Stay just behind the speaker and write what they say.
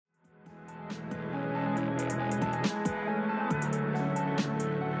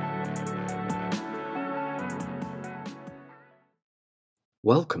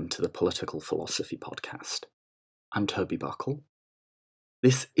Welcome to the Political Philosophy Podcast. I'm Toby Buckle.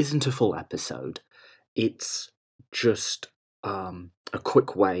 This isn't a full episode. It's just a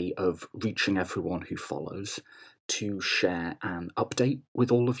quick way of reaching everyone who follows to share an update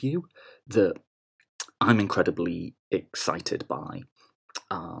with all of you that I'm incredibly excited by,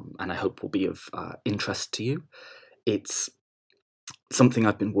 and I hope will be of interest to you. It's something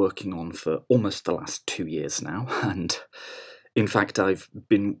I've been working on for almost the last 2 years now, and in fact, I've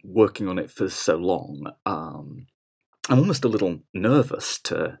been working on it for so long. I'm almost a little nervous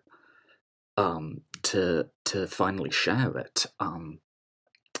to finally share it.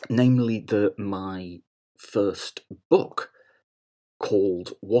 Namely, that my first book,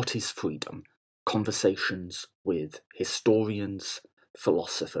 called "What is Freedom? Conversations with Historians,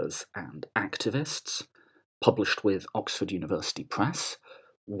 Philosophers, and Activists," published with Oxford University Press,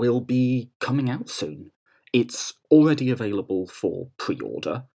 will be coming out soon. It's already available for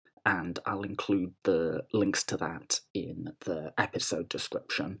pre-order, and I'll include the links to that in the episode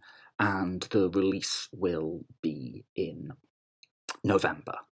description, and the release will be in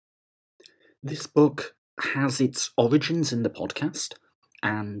November. This book has its origins in the podcast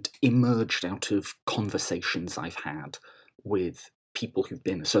and emerged out of conversations I've had with people who've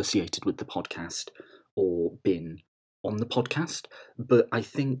been associated with the podcast or been on the podcast, but I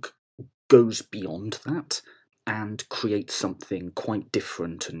think goes beyond that and creates something quite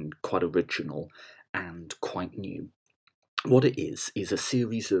different and quite original and quite new. What it is a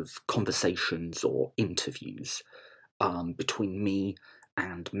series of conversations or interviews between me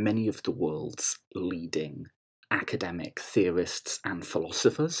and many of the world's leading academic theorists and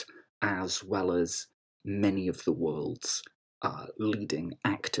philosophers, as well as many of the world's leading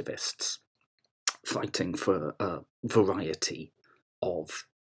activists fighting for a variety of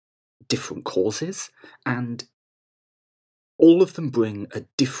different causes, and all of them bring a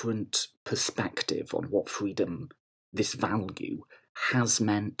different perspective on what freedom, this value, has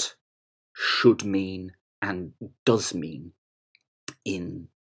meant, should mean, and does mean in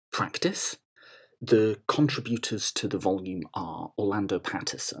practice. The contributors to the volume are Orlando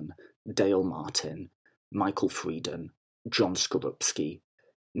Patterson, Dale Martin, Michael Frieden, John Skorupski,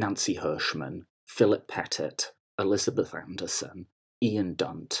 Nancy Hirschman, Philip Pettit, Elizabeth Anderson, Ian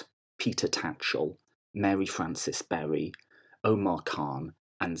Dunt, Peter Tatchell, Mary Frances Berry, Omar Khan,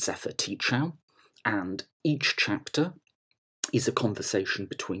 and Zephyr Teachow, and each chapter is a conversation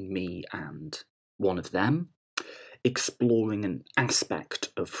between me and one of them, exploring an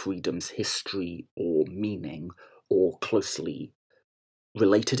aspect of freedom's history or meaning or closely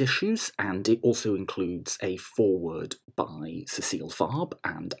related issues, and it also includes a foreword by Cecile Farb,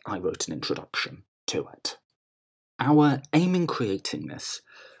 and I wrote an introduction to it. Our aim in creating this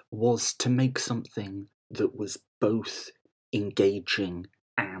was to make something that was both engaging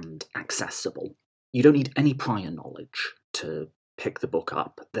and accessible. You don't need any prior knowledge to pick the book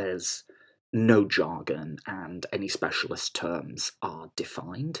up. There's no jargon and any specialist terms are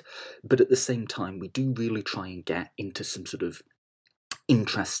defined, but at the same time we do really try and get into some sort of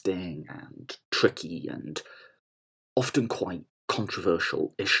interesting and tricky and often quite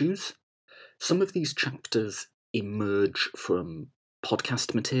controversial issues. Some of these chapters emerge from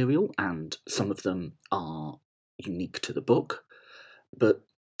podcast material, and some of them are unique to the book, but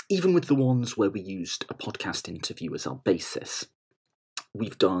even with the ones where we used a podcast interview as our basis,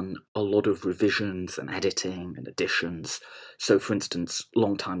 we've done a lot of revisions and editing and additions. So, for instance,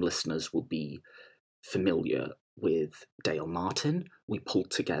 long-time listeners will be familiar with Dale Martin. We pulled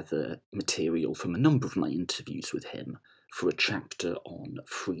together material from a number of my interviews with him for a chapter on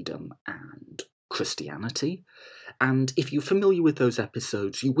freedom and Christianity. And if you're familiar with those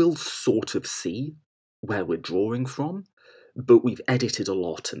episodes, you will sort of see where we're drawing from, but we've edited a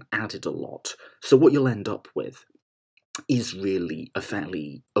lot and added a lot. So what you'll end up with is really a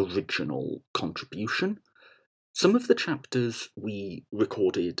fairly original contribution. Some of the chapters we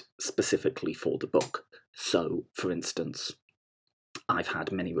recorded specifically for the book. So, for instance, I've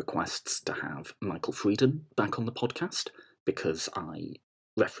had many requests to have Michael Frieden back on the podcast because I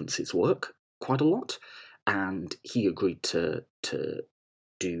reference his work quite a lot, and he agreed to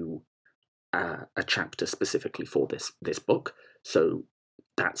do a chapter specifically for this book. So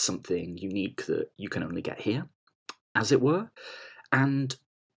that's something unique that you can only get here, as it were. And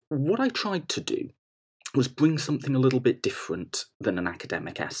what I tried to do was bring something a little bit different than an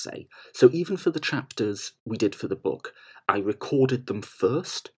academic essay. So even for the chapters we did for the book, I recorded them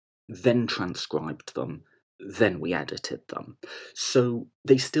first, then transcribed them, then we edited them. So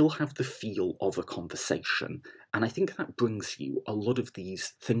they still have the feel of a conversation, and I think that brings you a lot of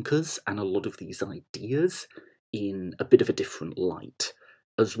these thinkers and a lot of these ideas in a bit of a different light.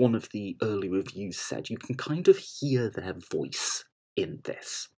 as one of the early reviews said, you can kind of hear their voice in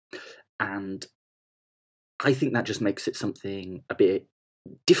this. And I think that just makes it something a bit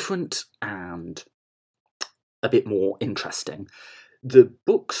different and a bit more interesting. The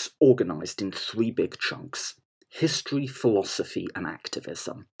book's organised in 3 big chunks: history, philosophy, and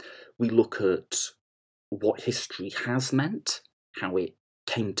activism. We look at what history has meant, how it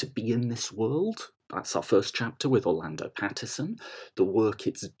came to be in this world. That's our first chapter with Orlando Pattison. The work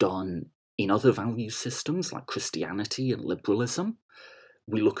it's done in other value systems like Christianity and liberalism.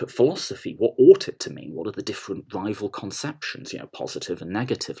 We look at philosophy. What ought it to mean? What are the different rival conceptions? Positive and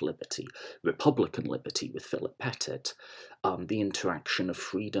negative liberty, Republican liberty with Philip Pettit, the interaction of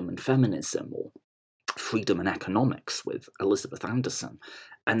freedom and feminism, or freedom and economics with Elizabeth Anderson.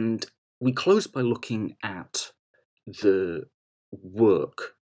 And we close by looking at the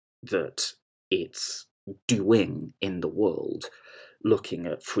work that it's doing in the world, looking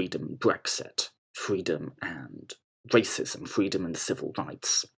at freedom and Brexit, freedom and racism, freedom and civil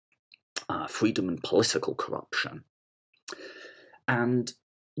rights, freedom and political corruption. And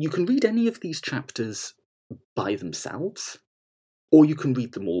you can read any of these chapters by themselves, or you can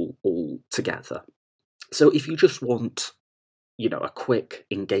read them all together. So if you just want, a quick,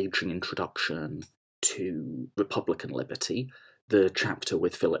 engaging introduction to Republican liberty, the chapter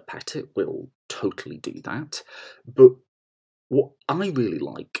with Philip Pettit will totally do that. But what I really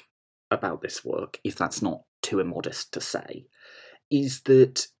like about this work, if that's not too immodest to say, is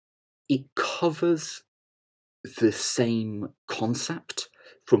that it covers the same concept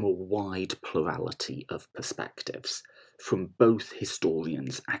from a wide plurality of perspectives, from both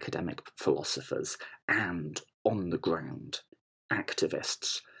historians, academic philosophers, and on-the-ground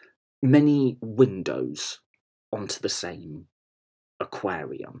activists. Many windows onto the same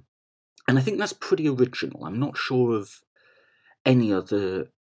aquarium. And I think that's pretty original. I'm not sure of any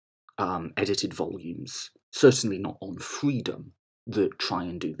other edited volumes, certainly not on freedom, that try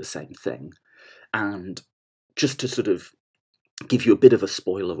and do the same thing. And just to sort of give you a bit of a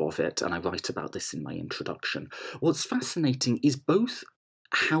spoiler of it, and I write about this in my introduction, what's fascinating is both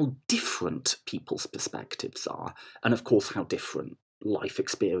how different people's perspectives are, and of course how different life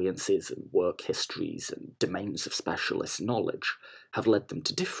experiences and work histories and domains of specialist knowledge have led them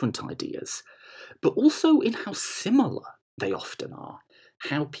to different ideas, but also in how similar they often are,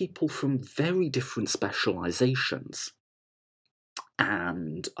 how people from very different specializations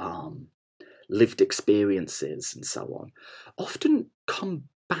and lived experiences and so on often come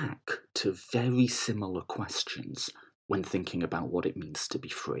back to very similar questions when thinking about what it means to be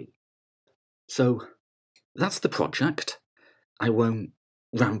free. So that's the project. I won't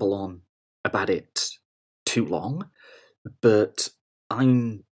ramble on about it too long, but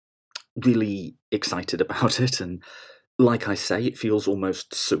I'm really excited about it, and like I say, it feels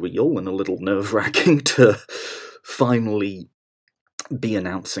almost surreal and a little nerve-wracking to finally be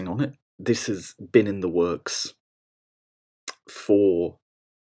announcing on it. This has been in the works for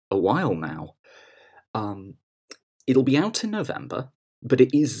a while now. It'll be out in November, but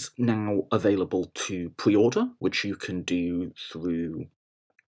it is now available to pre-order, which you can do through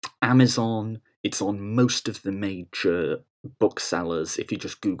Amazon. It's on most of the major booksellers. If you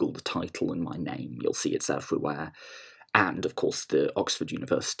just Google the title and my name, you'll see it's everywhere. And of course, the Oxford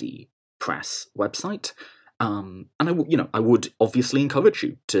University Press website. And I would obviously encourage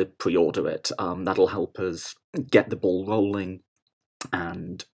you to pre-order it. That'll help us get the ball rolling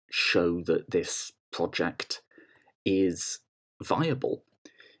and show that this project is viable.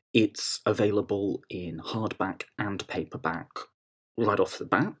 It's available in hardback and paperback right off the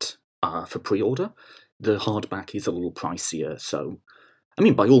bat for pre-order. The hardback is a little pricier, so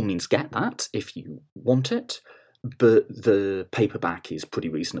by all means get that if you want it, but the paperback is pretty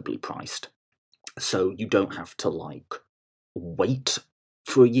reasonably priced. So you don't have to wait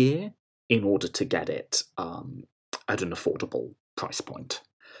for a year in order to get it at an affordable price point.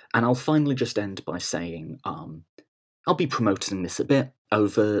 And I'll finally just end by saying I'll be promoting this a bit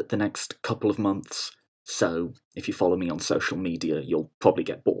over the next couple of months. So if you follow me on social media, you'll probably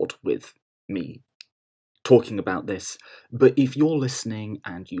get bored with me talking about this. But if you're listening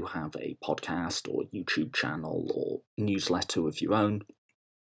and you have a podcast or YouTube channel or newsletter of your own,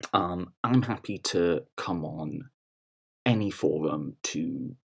 I'm happy to come on any forum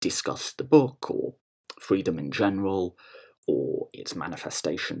to discuss the book or freedom in general or its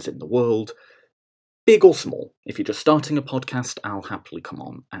manifestations in the world, big or small. If you're just starting a podcast, I'll happily come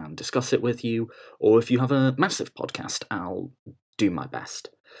on and discuss it with you, or if you have a massive podcast, I'll do my best.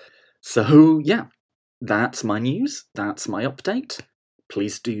 So yeah, that's my news, that's my update.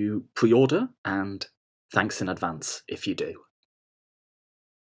 Please do pre-order, and thanks in advance if you do.